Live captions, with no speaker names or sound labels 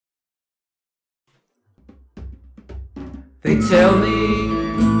They tell me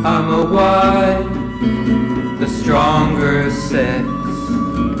I'm a wife, the stronger sex,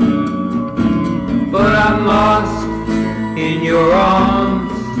 but I'm lost in your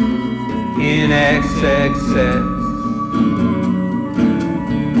arms, in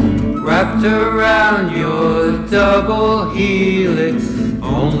XXX, wrapped around your double helix,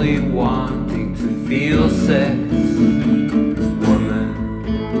 only wanting to feel sex.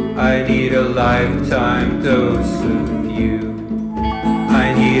 Woman, I need a lifetime dose of you.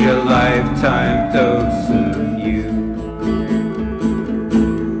 I need a lifetime dose of you.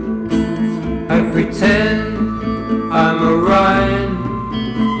 I pretend I'm a Rhine,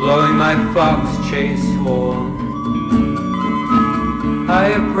 blowing my fox chase horn. I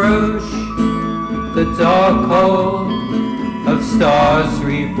approach the dark hole of stars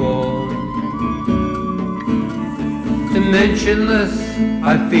reborn. Dimensionless,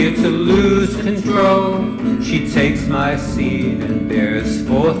 I fear to lose control. She takes my seed and bears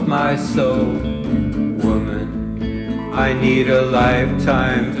forth my soul. Woman, I need a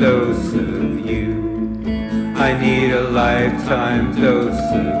lifetime dose of you. I need a lifetime dose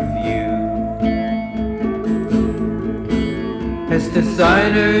of you. As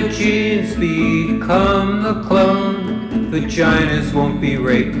designer jeans become the clone, vaginas won't be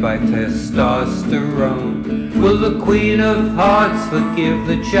raped by testosterone. Will the Queen of Hearts forgive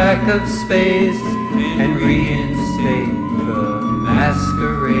the Jack of Spades and reinstate the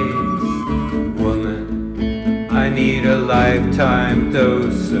masquerades? Woman, I need a lifetime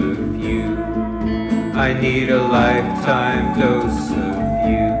dose of you. I need a lifetime dose of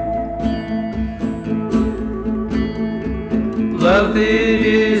you. Love, it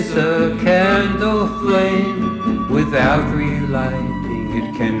is a candle flame, without relighting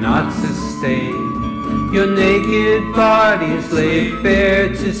it cannot sustain. Your naked body is laid bare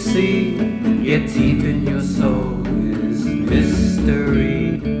to see, yet deep in your soul is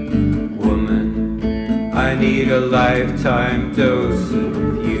mystery. Woman, I need a lifetime dose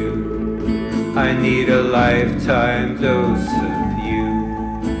of you. I need a lifetime dose of you.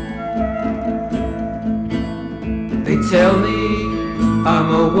 They tell me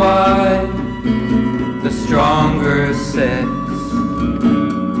I'm a wife, the stronger sex,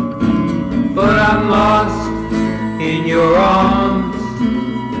 but I'm lost in your arms,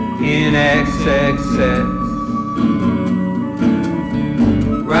 in XXX,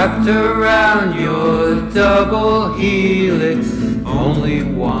 wrapped around your double helix, only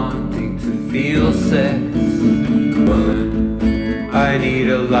wanting to feel sex. Woman, I need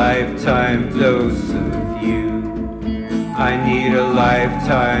a lifetime dose of you. I need a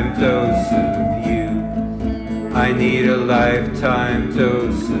lifetime dose of you. I need a lifetime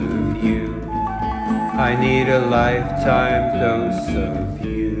dose of you. I need a lifetime dose of